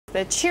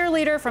The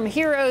cheerleader from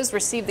Heroes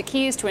received the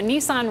keys to a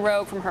Nissan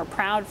Rogue from her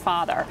proud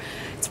father.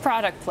 It's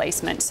product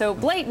placement, so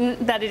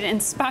blatant that it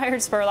inspired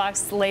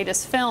Spurlock's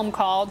latest film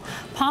called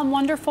POM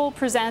Wonderful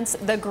Presents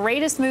The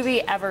Greatest Movie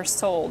Ever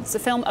Sold. It's a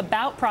film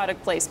about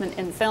product placement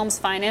in films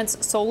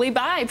financed solely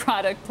by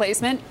product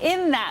placement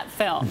in that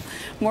film.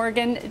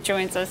 Morgan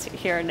joins us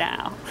here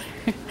now.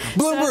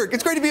 Bloomberg,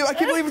 it's great to be. I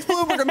can't believe it's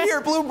Bloomberg. I'm here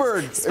at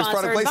Bloomberg. It's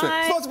product placement.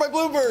 Sponsored by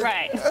Bloomberg.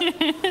 Right.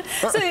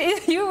 So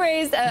you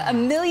raised $1.5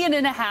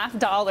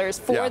 million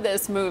for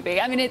this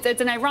movie. I mean,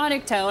 it's an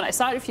ironic tone. I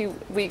saw it a few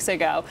weeks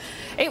ago.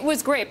 It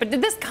was great, but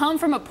did this come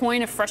from a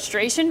point of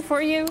frustration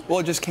for you? Well,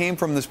 it just came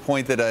from this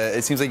point that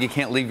it seems like you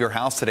can't leave your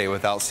house today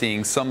without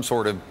seeing some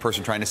sort of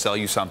person trying to sell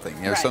you something.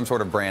 You know, some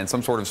sort of brand,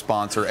 some sort of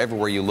sponsor.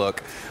 Everywhere you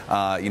look,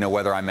 you know,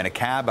 whether I'm in a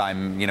cab,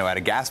 I'm at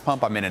a gas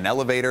pump, I'm in an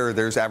elevator.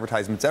 There's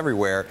advertisements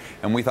everywhere,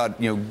 and we thought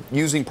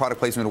using product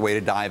placement as a way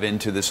to dive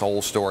into this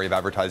whole story of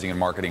advertising and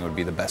marketing would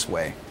be the best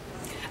way.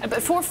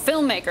 But for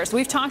filmmakers,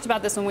 we've talked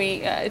about this when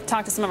we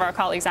talked to some of our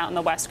colleagues out on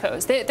the West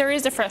Coast. There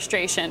is a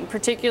frustration,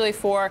 particularly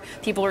for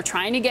people who are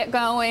trying to get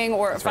going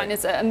or find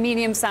it's a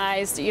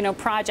medium-sized,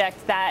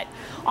 project that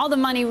all the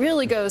money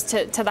really goes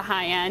to the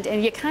high end,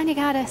 and you kind of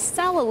got to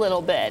sell a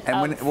little bit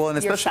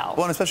yourself.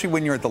 Well, and especially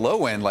when you're at the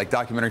low end, like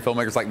documentary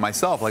filmmakers like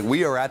myself, like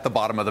we are at the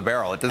bottom of the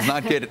barrel. It does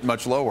not get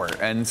much lower.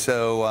 And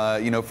so,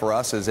 for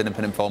us as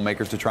independent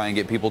filmmakers to try and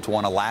get people to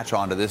want to latch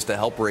onto this to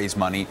help raise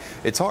money,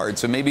 it's hard.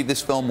 So maybe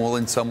this film will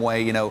in some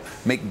way,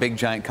 make big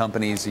giant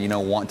companies,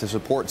 want to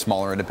support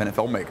smaller independent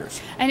filmmakers.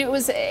 And it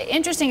was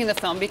interesting in the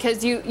film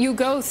because you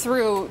go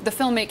through the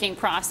filmmaking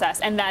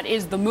process, and that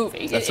is the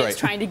movie. That's right. It's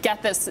trying to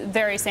get this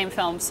very same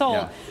film sold.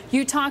 Yeah.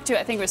 You talked to,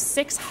 I think it was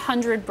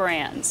 600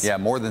 brands. Yeah,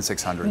 more than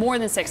 600. More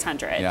than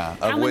 600. Yeah.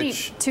 How many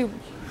to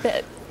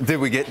bid? Did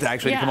we get to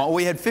actually come on? Well,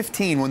 we had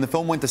 15. When the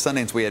film went to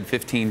Sundance, we had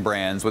 15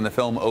 brands. When the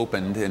film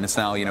opened, and it's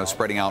now,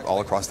 spreading out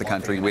all across the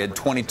country, we had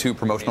 22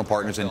 promotional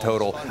partners in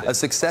total, a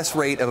success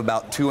rate of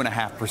about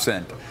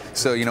 2.5%.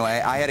 So,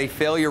 I had a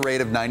failure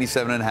rate of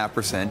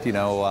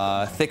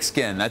 97.5%, thick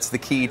skin. That's the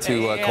key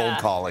to cold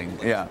calling.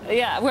 Yeah.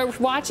 Yeah, we're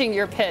watching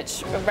your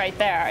pitch right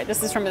there.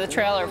 This is from the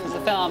trailer from the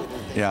film.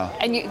 Yeah.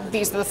 And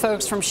these are the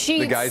folks from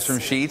Sheetz. The guys from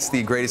Sheetz,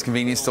 the greatest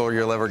convenience store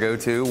you'll ever go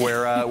to.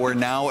 We're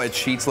now at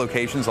Sheetz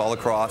locations all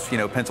across,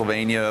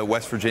 Pennsylvania,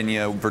 West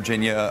Virginia,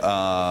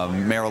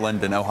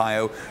 Maryland, and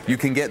Ohio. You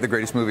can get the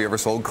greatest movie ever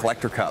sold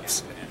collector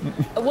cups.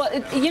 Well,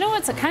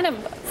 what's kind of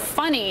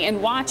funny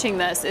in watching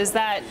this is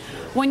that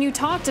when you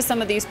talk to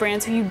some of these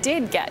brands who you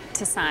did get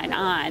to sign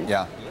on,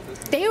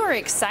 they were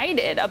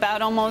excited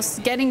about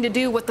almost getting to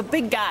do what the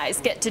big guys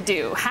get to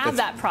do, have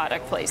that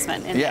product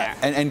placement in there.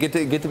 And get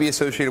to be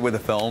associated with a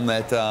film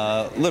that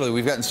literally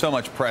we've gotten so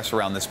much press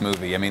around this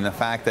movie. I mean, the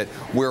fact that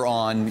we're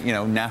on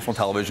national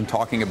television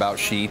talking about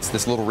Sheetz,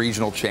 this little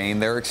regional chain,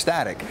 they're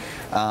ecstatic.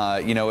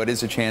 It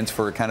is a chance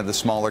for kind of the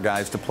smaller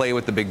guys to play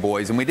with the big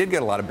boys, and we did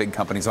get a lot of big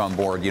companies on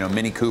board.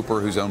 Mini Cooper,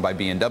 who's owned by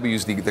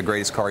BMW's, the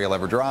greatest car you'll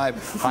ever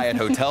drive. Hyatt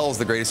Hotels,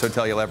 the greatest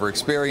hotel you'll ever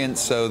experience.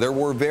 So there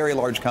were very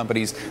large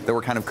companies that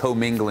were kind of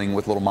co-mingling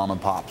with little mom and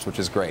pops, which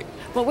is great.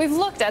 Well, we've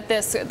looked at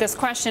this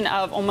question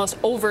of almost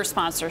over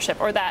sponsorship,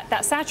 or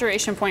that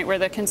saturation point where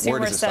the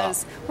consumer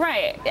says,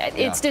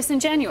 it's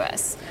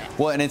disingenuous.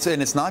 Well, and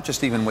it's not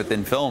just even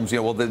within films.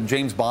 The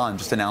James Bond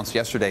just announced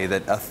yesterday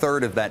that a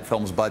third of that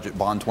film's budget,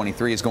 Bond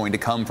 23, is going to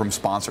come from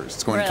sponsors.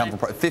 It's going to come from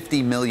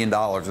 $50 million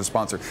of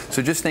sponsors.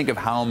 So just think of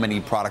how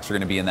many products are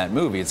going to be in that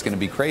movie. It's going to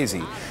be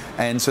crazy.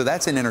 And so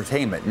that's in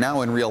entertainment.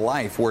 Now in real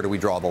life, where do we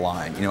draw the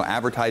line?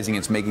 Advertising,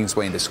 it's making its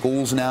way into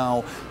schools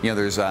now.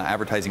 There's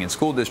advertising in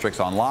school districts,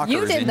 on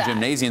lockers, in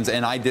gymnasiums,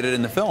 and I did it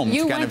in the film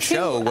to kind of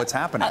show what's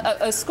happening.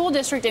 A school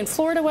district in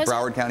Florida, was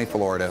Broward County,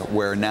 Florida,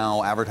 where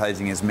now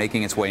advertising is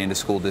making its way into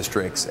school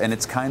districts, and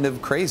it's kind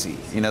of crazy.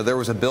 There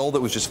was a bill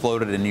that was just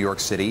floated in New York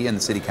City in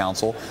the City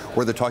Council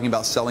where they're talking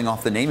about selling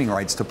off the naming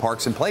rights to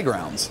parks and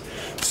playgrounds.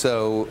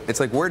 So it's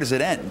like, where does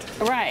it end?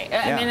 Right.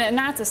 I mean, and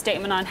that's a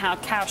statement on how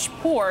cash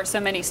poor so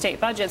many state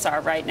budgets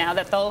are right now,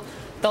 that they'll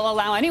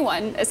allow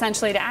anyone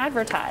essentially to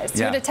advertise.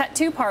 You had a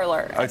tattoo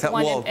parlor.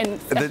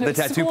 The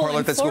tattoo parlor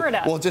at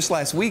Florida. Well, just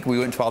last week we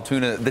went to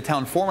Altoona, the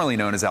town formerly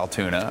known as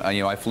Altoona.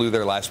 I flew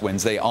there last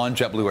Wednesday on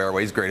JetBlue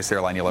Airways, greatest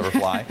airline you'll ever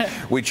fly.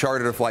 We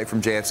chartered a flight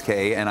from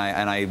JFK, and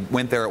I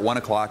went there at 1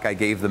 o'clock. I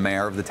gave the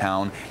mayor of the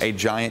town a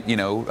giant,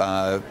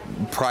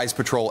 prize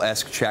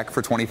patrol-esque check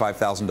for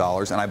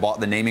 $25,000, and I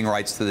bought the naming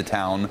rights to the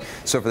town.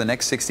 So for the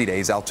next 60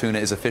 days, Altoona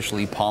is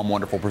officially POM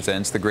Wonderful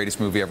Presents, the greatest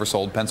movie ever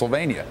sold,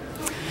 Pennsylvania.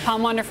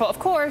 POM Wonderful, of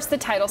course, the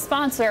title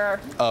sponsor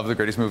of the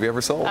greatest movie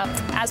ever sold.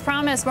 As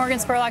promised, Morgan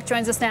Spurlock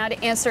joins us now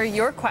to answer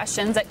your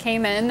questions that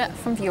came in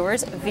from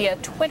viewers via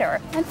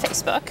Twitter and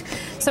Facebook.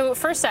 So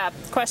first up,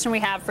 question we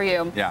have for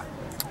you.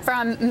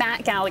 From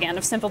Matt Galligan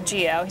of Simple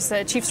Geo. He's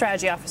the Chief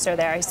Strategy Officer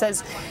there. He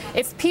says,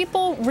 if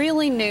people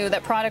really knew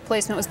that product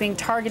placement was being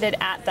targeted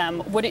at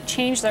them, would it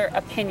change their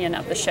opinion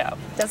of the show?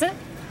 Does it?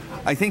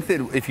 I think that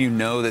if you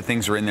know that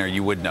things are in there,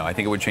 you would know. I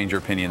think it would change your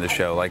opinion of the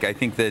show. Like, I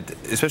think that,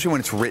 especially when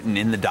it's written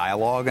in the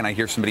dialogue, and I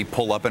hear somebody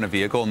pull up in a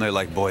vehicle and they're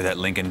like, boy, that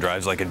Lincoln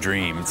drives like a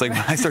dream. It's like,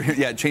 when I start,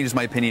 yeah, it changes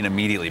my opinion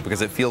immediately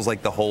because it feels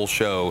like the whole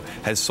show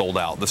has sold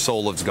out. The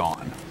soul is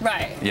gone.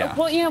 Right. Yeah.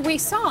 Well, you know, we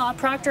saw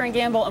Procter &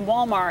 Gamble and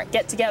Walmart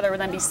get together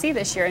with NBC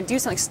this year and do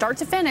something start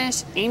to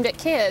finish aimed at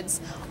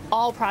kids,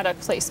 all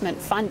product placement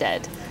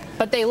funded.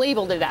 But they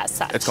labeled it as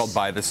such. It's called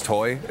Buy This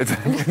Toy. It's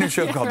a new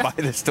show called Buy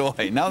This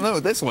Toy. No,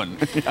 this one.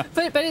 Yeah.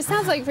 But it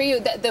sounds like for you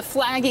that the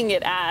flagging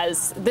it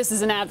as this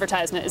is an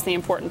advertisement is the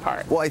important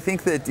part. Well, I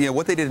think that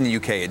what they did in the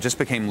UK, it just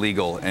became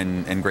legal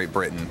in Great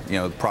Britain.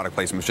 Product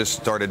placement just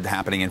started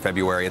happening in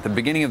February. At the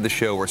beginning of the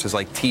show, where it says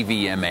like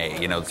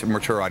TVMA, to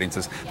mature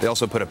audiences, they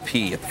also put a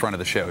P at the front of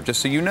the show,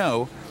 just so you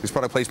know there's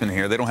product placement in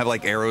here. They don't have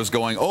like arrows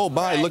going, oh,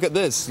 buy, look at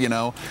this, which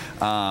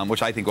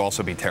I think will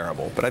also be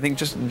terrible. But I think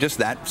just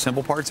that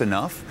simple part's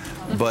enough.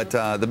 But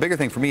the bigger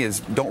thing for me is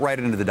don't write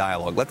it into the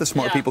dialogue. Let the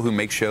smart people who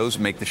make shows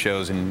make the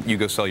shows, and you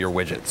go sell your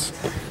widgets.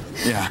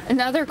 Yeah.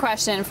 Another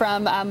question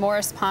from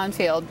Morris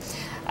Ponfield.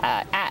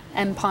 At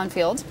M.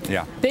 Ponfield.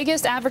 Yeah.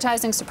 Biggest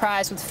advertising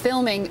surprise with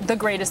filming the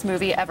greatest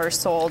movie ever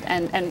sold,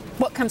 and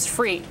what comes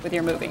free with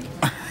your movie?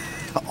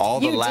 All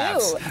the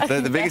laughs.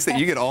 The biggest thing,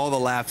 you get all the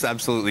laughs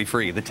absolutely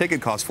free. The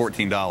ticket costs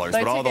 $14,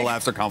 but all the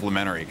laughs are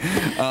complimentary.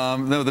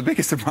 No, the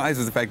biggest surprise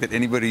is the fact that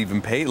anybody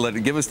even paid,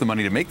 give us the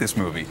money to make this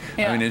movie.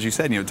 Yeah. I mean, as you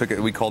said,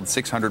 we called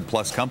 600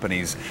 plus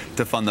companies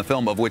to fund the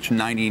film, of which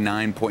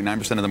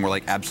 99.9% of them were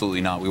like, absolutely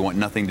not. We want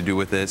nothing to do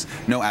with this.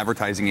 No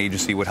advertising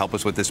agency would help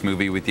us with this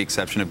movie, with the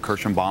exception of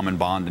Kirschenbaum and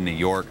Bond in New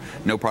York.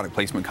 No product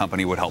placement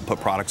company would help put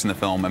products in the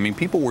film. I mean,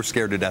 people were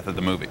scared to death of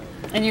the movie.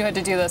 And you had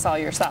to do this all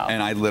yourself.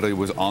 And I literally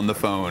was on the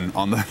phone,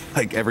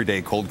 every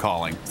day, cold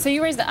calling. So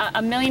you raised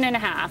 $1.5 million.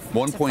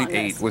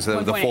 1.8 was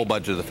the full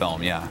budget of the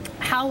film, yeah.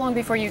 How long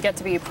before you get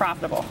to be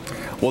profitable?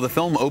 Well, the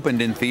film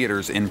opened in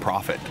theaters in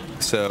profit.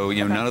 So,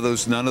 none of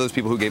those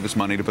people who gave us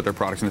money to put their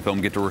products in the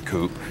film get to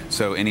recoup.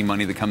 So any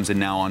money that comes in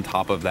now on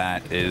top of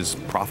that is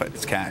profit,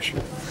 it's cash.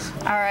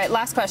 All right,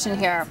 last question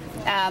here.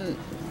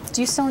 Do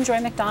you still enjoy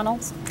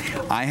McDonald's?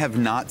 I have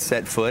not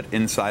set foot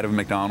inside of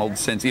McDonald's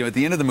since, at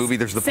the end of the movie,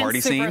 there's the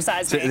party scene.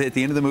 So at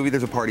the end of the movie,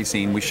 there's a party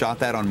scene. We shot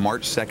that on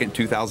March 2nd,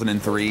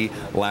 2003,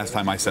 last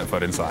time I set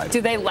foot inside.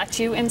 Do they let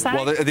you inside?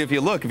 Well, if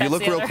you look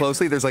real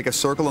closely, there's like a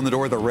circle on the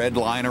door with a red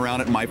line around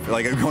it,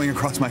 going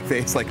across my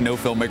face, like no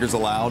filmmakers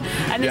allowed.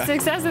 And the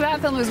success of that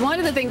film was one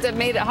of the things that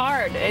made it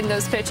hard in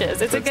those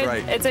pitches.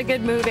 It's a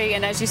good movie,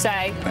 and as you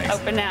say,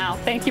 open now.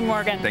 Thank you,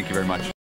 Morgan. Thank you very much.